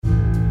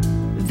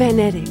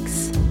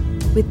Vanetics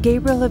with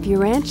Gabriel of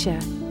Urantia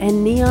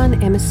and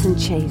Neon Emerson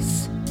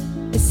Chase,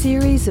 a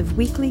series of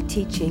weekly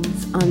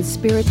teachings on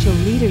spiritual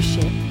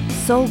leadership,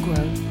 soul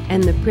growth,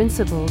 and the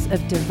principles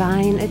of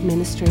divine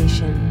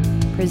administration,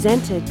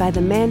 presented by the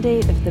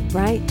mandate of the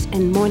Bright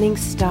and Morning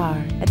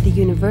Star at the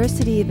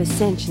University of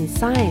Ascension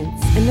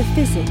Science and the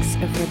Physics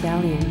of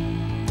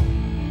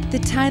Rebellion. The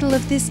title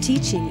of this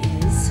teaching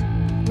is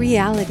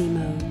Reality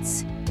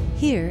Modes.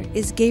 Here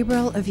is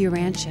Gabriel of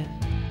Urantia.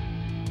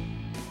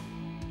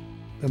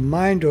 The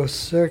mindal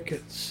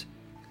circuits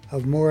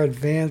of more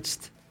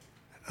advanced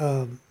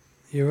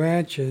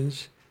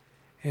Urantians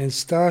and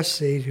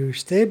starseed who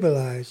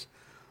stabilize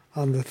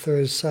on the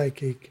third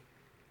psychic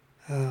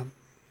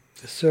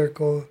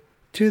circle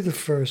to the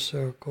first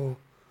circle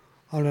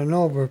on a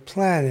noble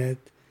planet,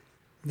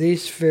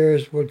 these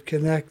spheres would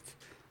connect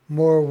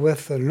more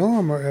with the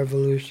normal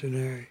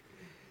evolutionary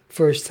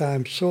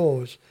first-time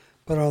souls.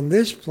 But on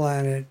this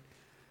planet,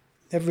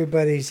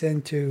 everybody's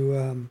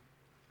into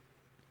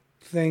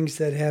things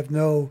that have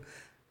no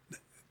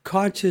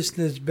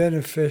consciousness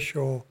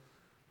beneficial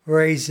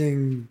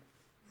raising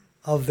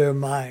of their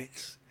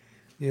minds.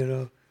 You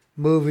know,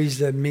 movies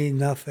that mean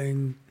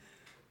nothing,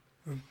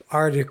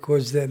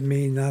 articles that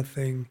mean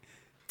nothing,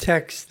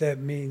 texts that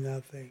mean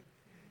nothing,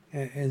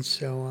 and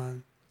so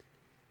on.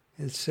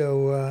 And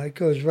so it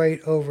goes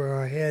right over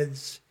our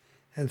heads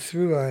and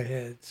through our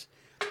heads.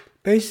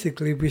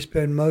 Basically, we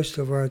spend most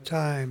of our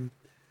time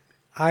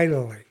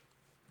idly.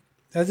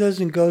 That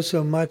doesn't go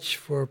so much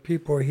for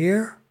people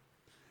here,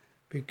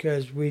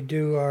 because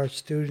our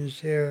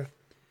students here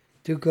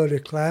do go to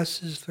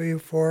classes 3 or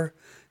 4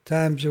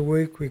 times a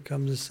week. We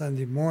come to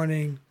Sunday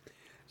morning.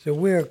 So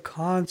we're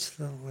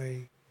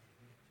constantly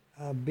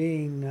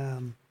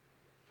being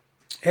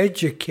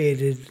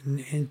educated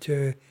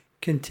into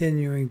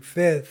continuing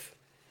fifth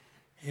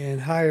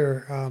and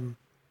higher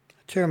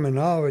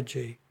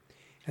terminology.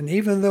 And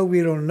even though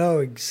we don't know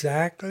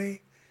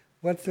exactly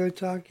what they're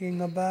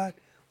talking about,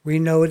 we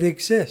know it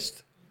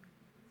exists.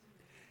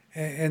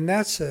 And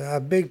that's a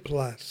big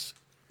plus.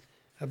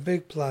 A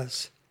big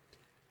plus.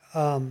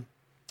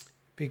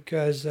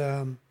 Because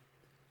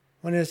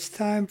when it's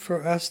time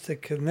for us to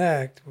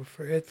connect, or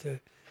for it to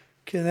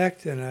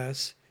connect in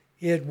us,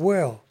 it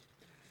will.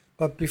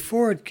 But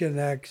before it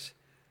connects,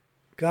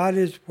 God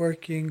is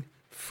working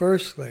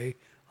firstly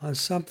on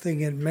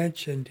something it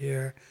mentioned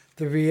here,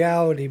 the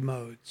reality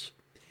modes.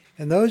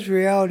 And those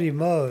reality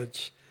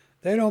modes,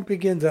 they don't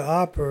begin to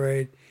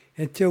operate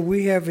until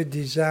we have a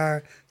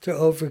desire to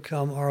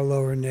overcome our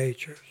lower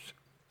natures.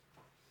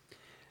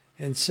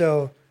 And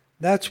so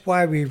that's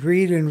why we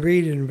read and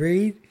read and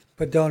read,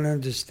 but don't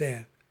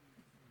understand.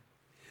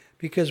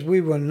 Because we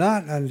will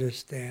not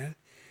understand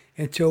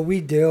until we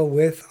deal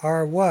with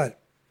our what?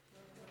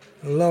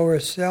 Lower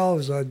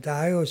selves, our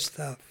dio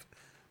stuff,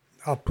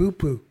 our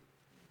poo-poo.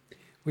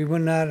 We will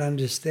not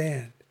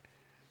understand.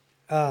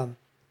 And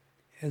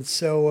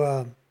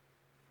so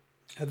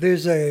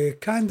there's a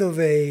kind of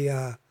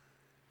a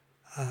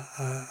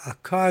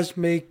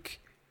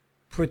cosmic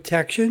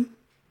protection,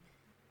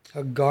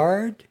 a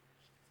guard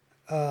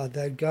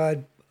that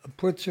God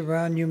puts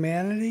around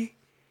humanity,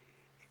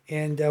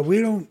 and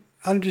we don't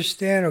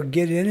understand or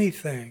get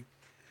anything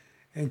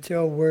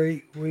until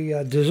we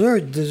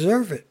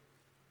deserve it,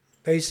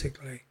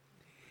 basically.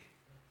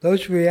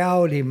 Those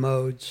reality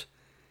modes,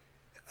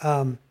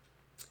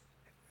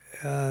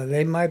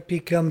 they might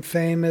become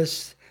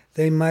famous,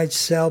 they might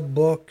sell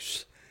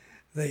books,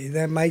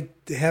 they might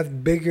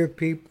have bigger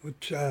people,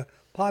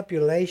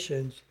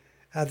 populations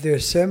at their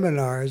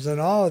seminars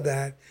and all of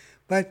that,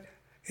 but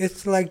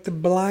it's like the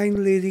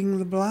blind leading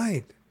the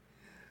blind.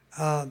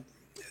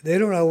 They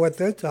don't know what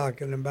they're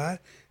talking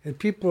about, and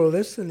people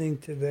listening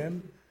to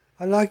them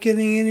are not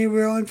getting any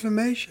real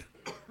information,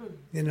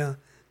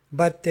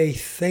 but they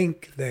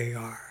think they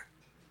are.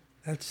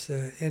 That's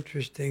the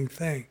interesting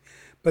thing.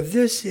 But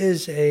this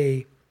is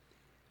a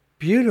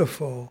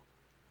beautiful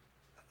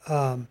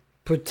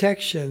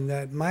protection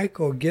that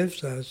Michael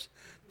gives us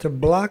to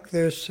block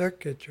their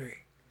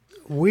circuitry.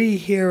 We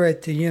here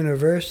at the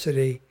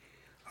university,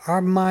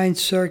 our mind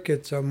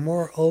circuits are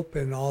more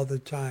open all the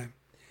time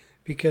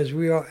because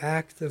we are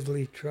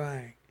actively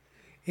trying.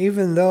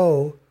 Even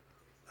though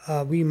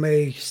we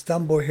may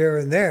stumble here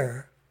and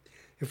there,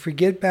 if we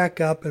get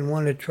back up and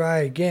want to try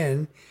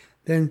again,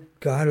 then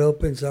God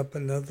opens up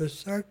another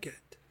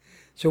circuit.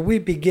 So we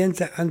begin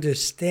to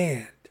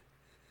understand.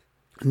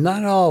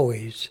 Not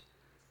always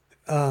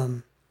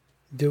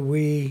do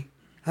we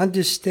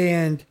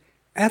understand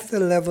at the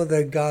level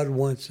that God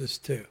wants us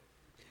to.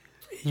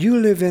 You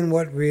live in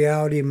what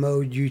reality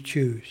mode you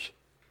choose.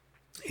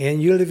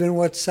 And you live in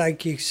what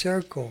psychic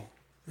circle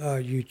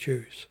you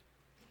choose.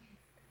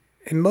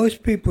 And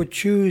most people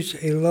choose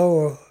a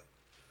lower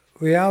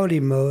reality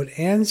mode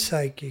and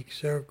psychic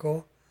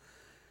circle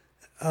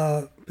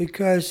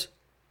because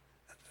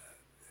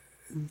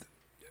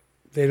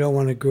they don't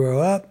want to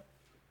grow up,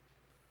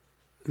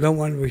 don't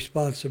want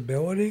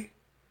responsibility.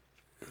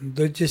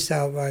 They're just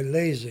outright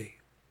lazy,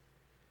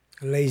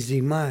 a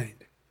lazy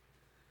mind.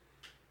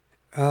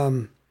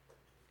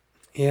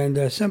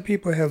 And some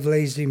people have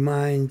lazy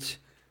minds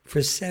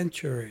for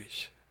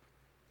centuries.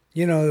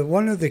 You know,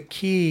 one of the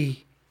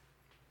key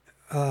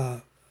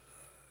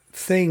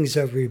things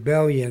of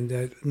rebellion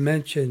that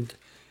mentioned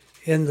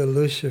in the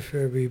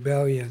Lucifer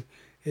rebellion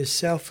is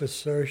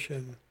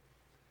self-assertion.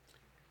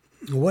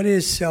 What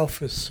is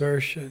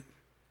self-assertion?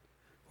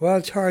 Well,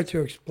 it's hard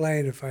to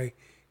explain. If I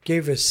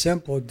gave a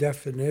simple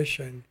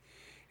definition,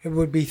 it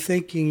would be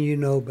thinking you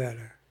know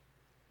better.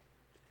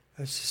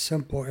 That's a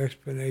simple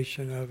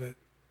explanation of it.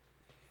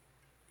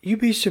 You'd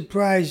be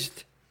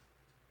surprised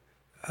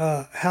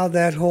how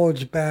that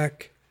holds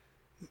back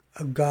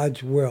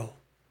God's will.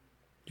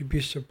 You'd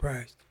be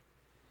surprised.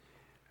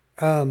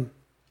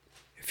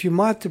 If you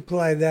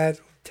multiply that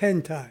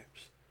 10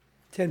 times,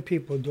 10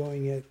 people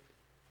doing it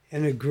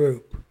in a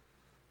group,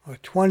 or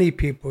 20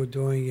 people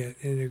doing it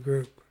in a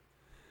group,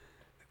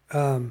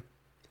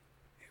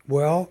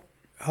 well,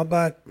 how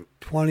about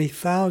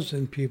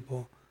 20,000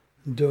 people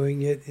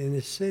doing it in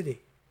a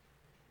city?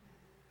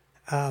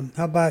 How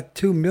about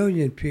 2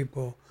 million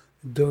people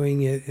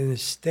doing it in a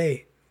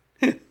state?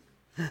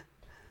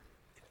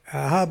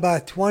 How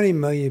about 20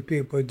 million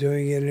people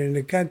doing it in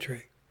the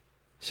country?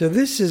 So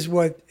this is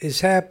what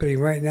is happening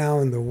right now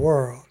in the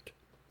world.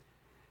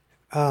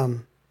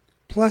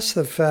 Plus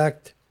the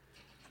fact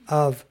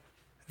of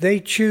they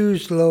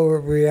choose lower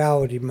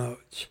reality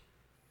modes.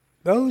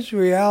 Those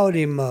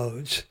reality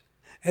modes,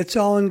 it's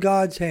all in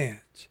God's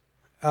hands.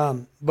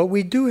 But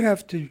we do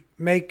have to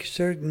make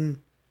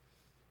certain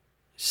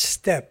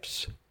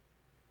steps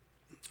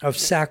of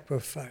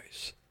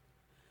sacrifice.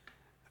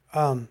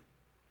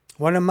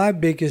 One of my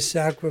biggest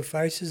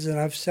sacrifices, and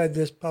I've said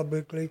this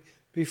publicly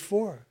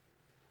before,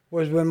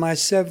 was when my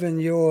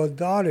 7-year-old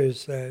daughter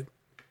said,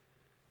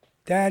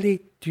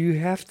 "Daddy, do you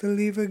have to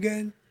leave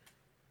again?"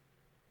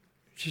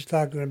 She's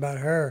talking about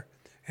her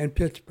and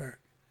Pittsburgh.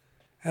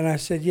 And I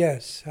said,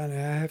 "Yes, honey,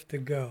 I have to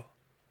go."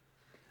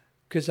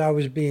 Because I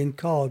was being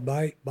called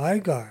by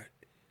God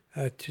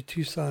to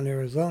Tucson,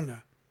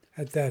 Arizona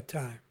at that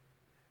time.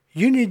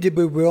 You need to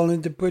be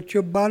willing to put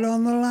your butt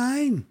on the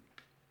line.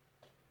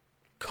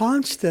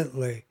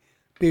 Constantly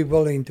be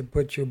willing to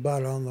put your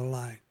butt on the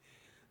line.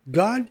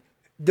 God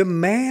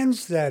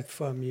demands that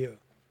from you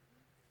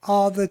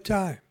all the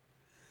time.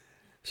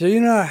 So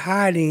you're not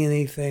hiding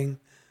anything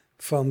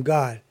from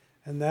God.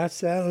 And that's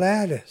that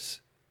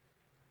lattice.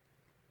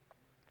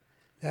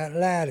 That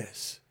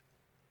lattice.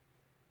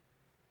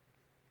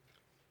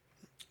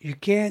 You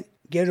can't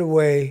get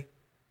away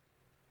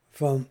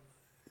from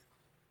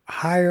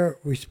higher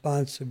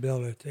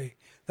responsibility.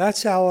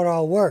 That's how it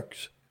all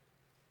works.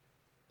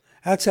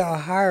 That's how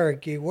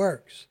hierarchy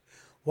works.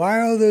 Why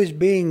are those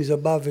beings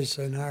above us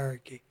in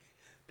hierarchy?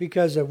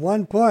 Because at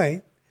one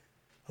point,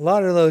 a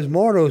lot of those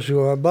mortals who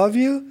are above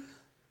you,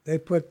 they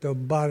put the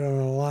butt on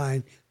the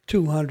line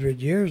 200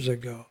 years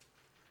ago,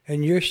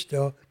 and you're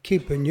still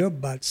keeping your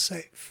butt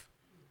safe.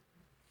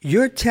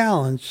 Your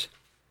talents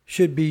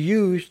should be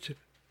used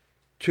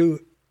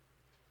to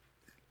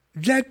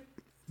let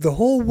the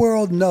whole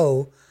world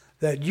know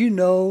that you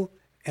know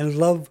and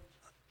love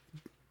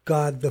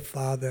God the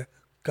Father,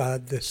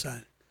 God the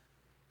Son,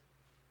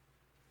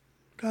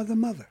 God the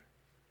Mother.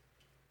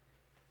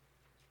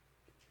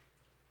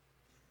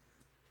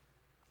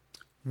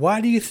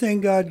 Why do you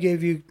think God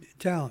gave you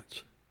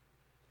talents?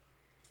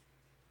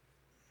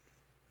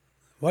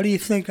 Why do you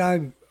think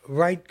I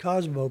write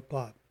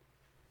Cosmopop?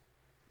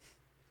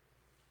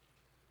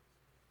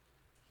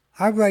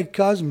 I write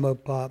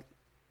Cosmopop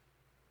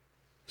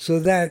so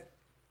that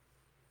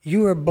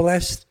you are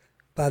blessed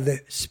by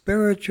the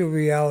spiritual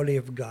reality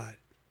of God.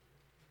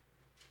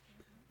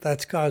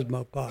 That's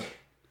Cosmopop.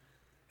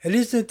 It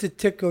isn't to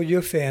tickle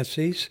your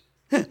fancies.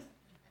 It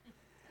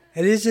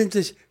isn't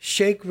to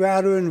shake,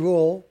 rattle, and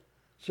roll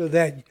so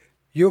that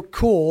you're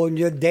cool and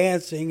you're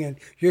dancing and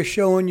you're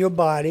showing your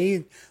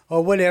body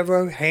or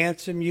whatever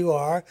handsome you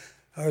are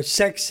or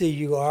sexy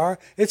you are.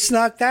 It's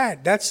not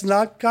that. That's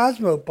not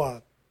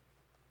Cosmopop.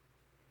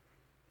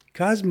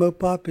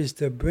 Cosmopop is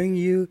to bring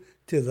you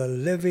to the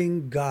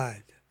living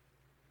God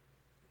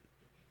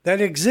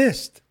that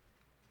exists.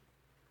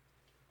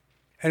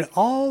 And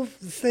all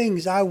the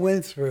things I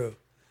went through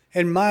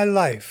in my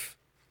life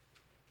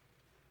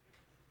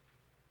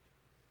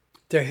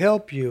to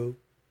help you,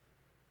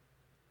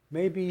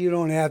 maybe you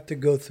don't have to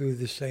go through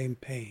the same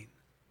pain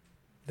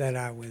that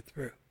I went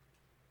through.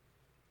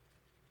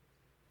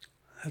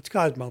 That's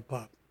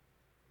Cosmopop.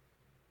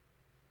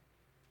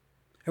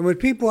 And when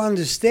people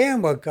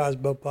understand what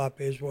Cosmopop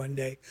is one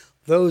day,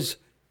 those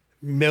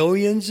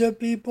millions of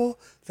people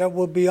that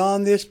will be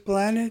on this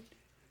planet,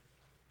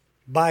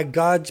 by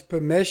God's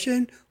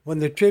permission, when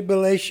the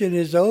tribulation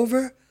is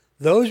over,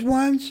 those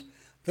ones,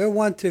 they'll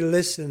want to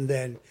listen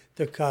then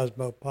to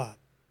Cosmopop.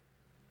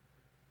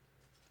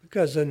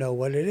 Because they know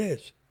what it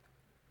is.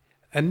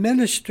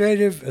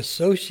 Administrative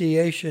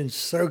Association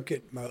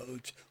Circuit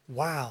Modes.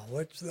 Wow,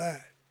 what's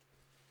that?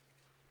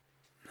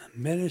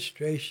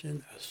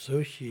 Administration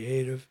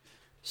Associative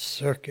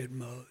Circuit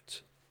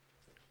Modes.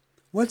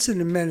 What's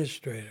an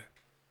administrator?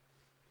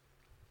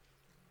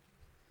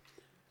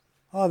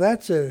 Oh,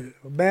 that's a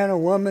man or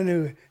woman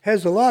who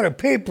has a lot of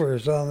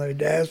papers on their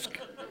desk.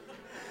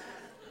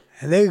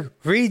 And they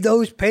read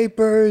those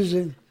papers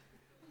and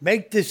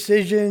make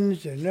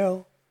decisions and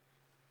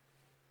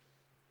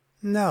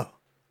no,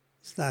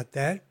 it's not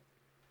that.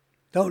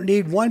 Don't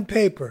need one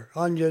paper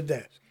on your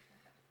desk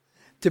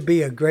to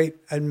be a great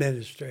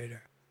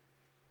administrator.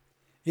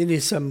 You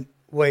need some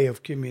way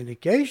of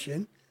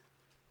communication.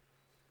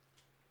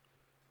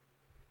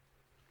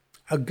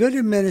 A good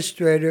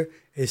administrator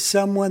is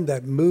someone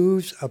that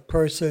moves a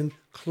person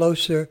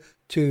closer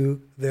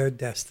to their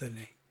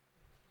destiny.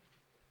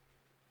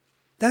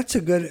 That's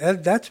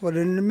what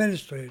an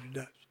administrator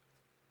does.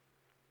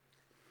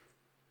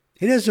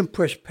 He doesn't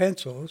push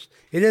pencils.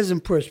 He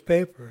doesn't push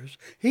papers.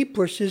 He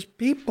pushes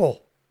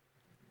people.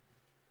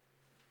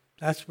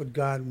 That's what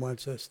God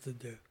wants us to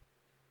do.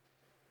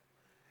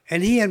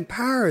 And he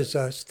empowers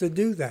us to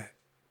do that.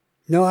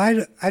 No,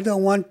 I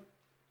don't want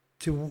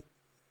to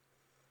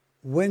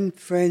win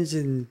friends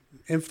and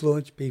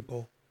influence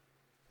people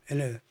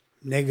in a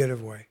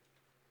negative way.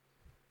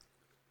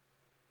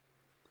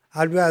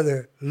 I'd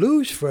rather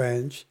lose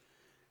friends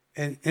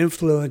and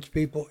influence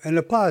people in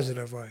a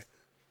positive way.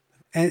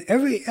 And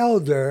every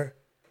elder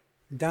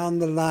down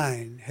the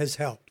line has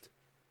helped.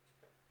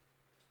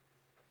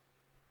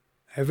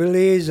 Every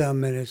liaison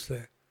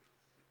minister,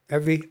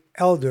 every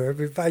elder,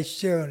 every vice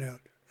chair and elder,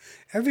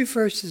 every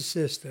first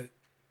assistant,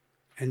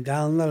 and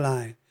down the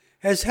line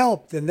has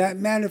helped in that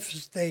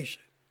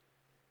manifestation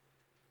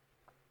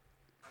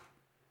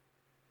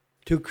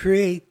to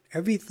create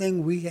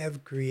everything we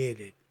have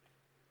created.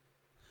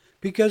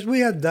 Because we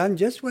have done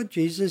just what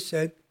Jesus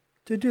said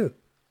to do.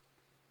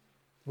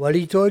 What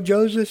he told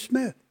Joseph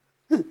Smith.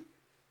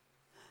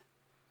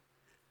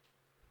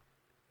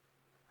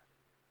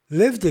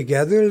 Live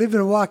together, live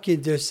in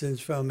walking distance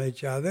from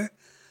each other.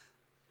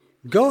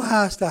 Go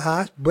house to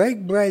house,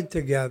 break bread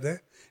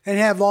together, and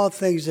have all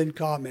things in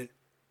common.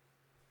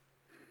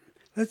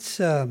 Let's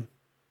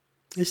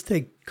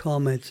take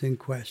comments and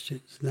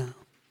questions now.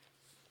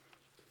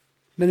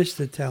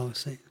 Minister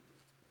Taliesin.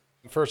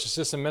 First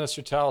Assistant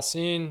Minister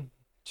Taliesin,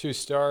 2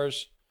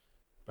 stars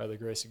by the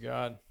grace of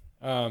God.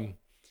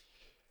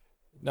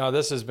 No,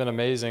 this has been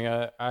amazing.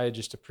 I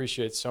just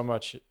appreciate so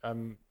much.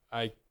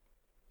 I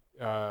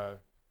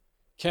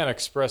can't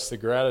express the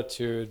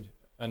gratitude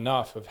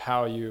enough of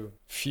how you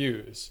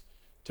fuse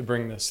to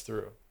bring this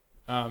through,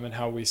 and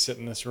how we sit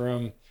in this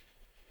room,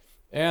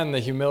 and the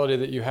humility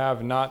that you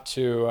have not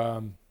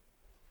to,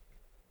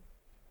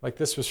 like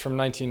this was from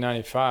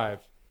 1995,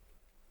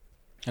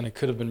 and it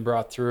could have been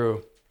brought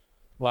through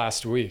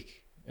last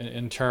week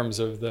in terms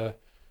of the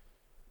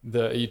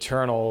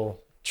eternal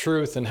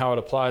truth and how it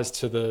applies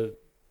to the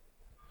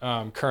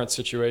current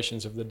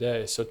situations of the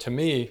day. So to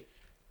me,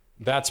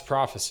 that's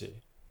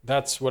prophecy.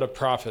 That's what a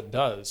prophet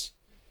does.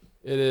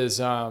 It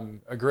is a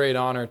great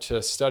honor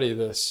to study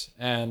this.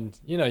 And,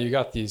 you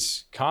got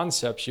these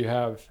concepts. You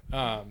have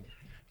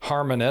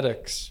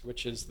harmonetics,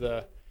 which is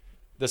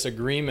this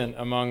agreement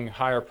among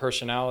higher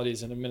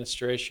personalities in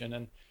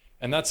administration.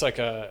 And that's like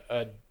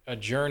a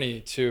journey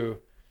to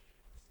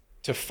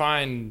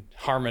find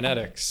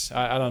harmonetics.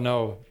 I don't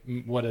know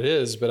what it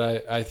is,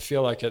 but I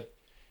feel like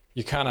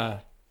you kind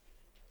of,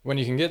 when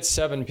you can get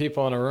 7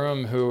 people in a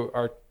room who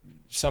are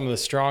some of the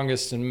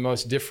strongest and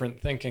most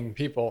different thinking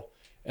people,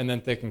 and then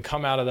they can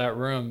come out of that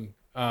room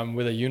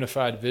with a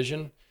unified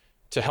vision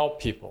to help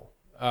people.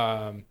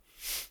 I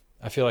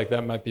feel like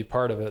that might be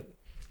part of it.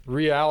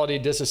 Reality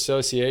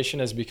disassociation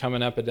has become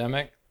an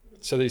epidemic.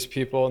 So these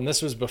people, and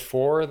this was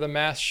before the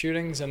mass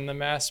shootings and the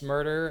mass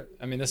murder.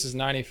 I mean, this is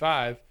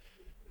 95.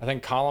 I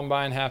think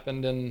Columbine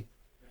happened in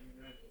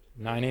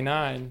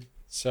 99.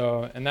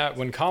 So, and that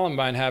when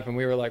Columbine happened,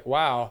 we were like,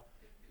 wow,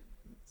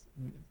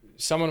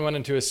 someone went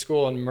into a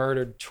school and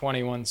murdered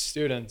 21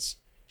 students,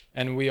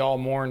 and we all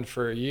mourned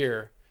for a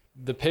year.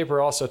 The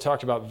paper also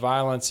talked about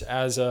violence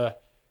as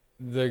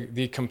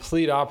the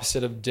complete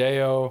opposite of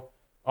Deo,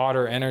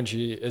 outer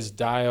energy, is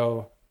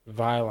Dio,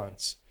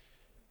 violence.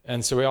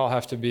 And so we all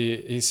have to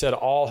be, he said,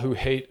 all who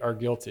hate are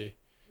guilty.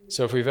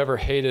 So if we've ever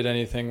hated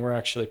anything, we're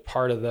actually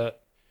part of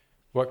that,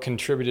 what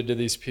contributed to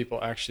these people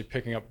actually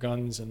picking up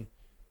guns and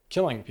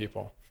killing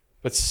people.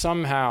 But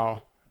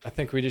somehow, I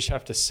think we just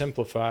have to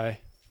simplify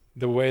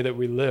the way that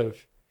we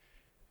live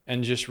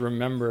and just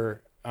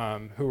remember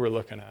who we're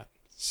looking at.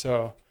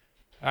 So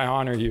I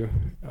honor you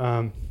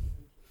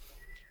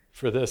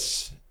for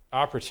this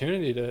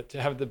opportunity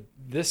to have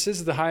this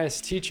is the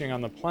highest teaching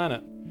on the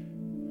planet.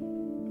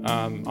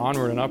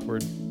 Onward and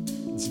upward.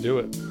 Let's do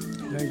it.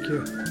 Thank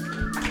you.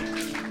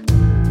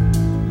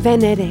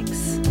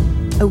 Venetics,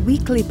 a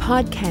weekly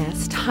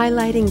podcast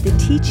highlighting the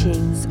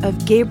teachings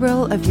of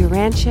Gabriel of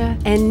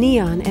Urantia and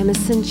Neon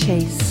Emerson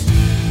Chase,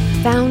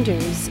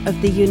 founders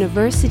of the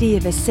University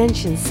of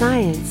Ascension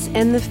Science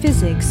and the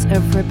Physics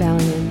of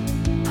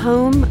Rebellion,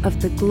 home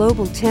of the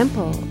Global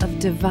Temple of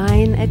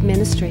Divine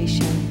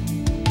Administration.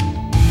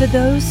 For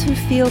those who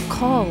feel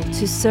called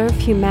to serve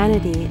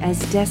humanity as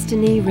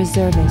Destiny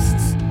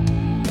Reservists,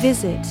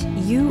 visit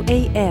uaspr.org.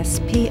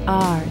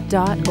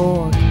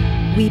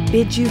 We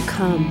bid you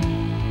come.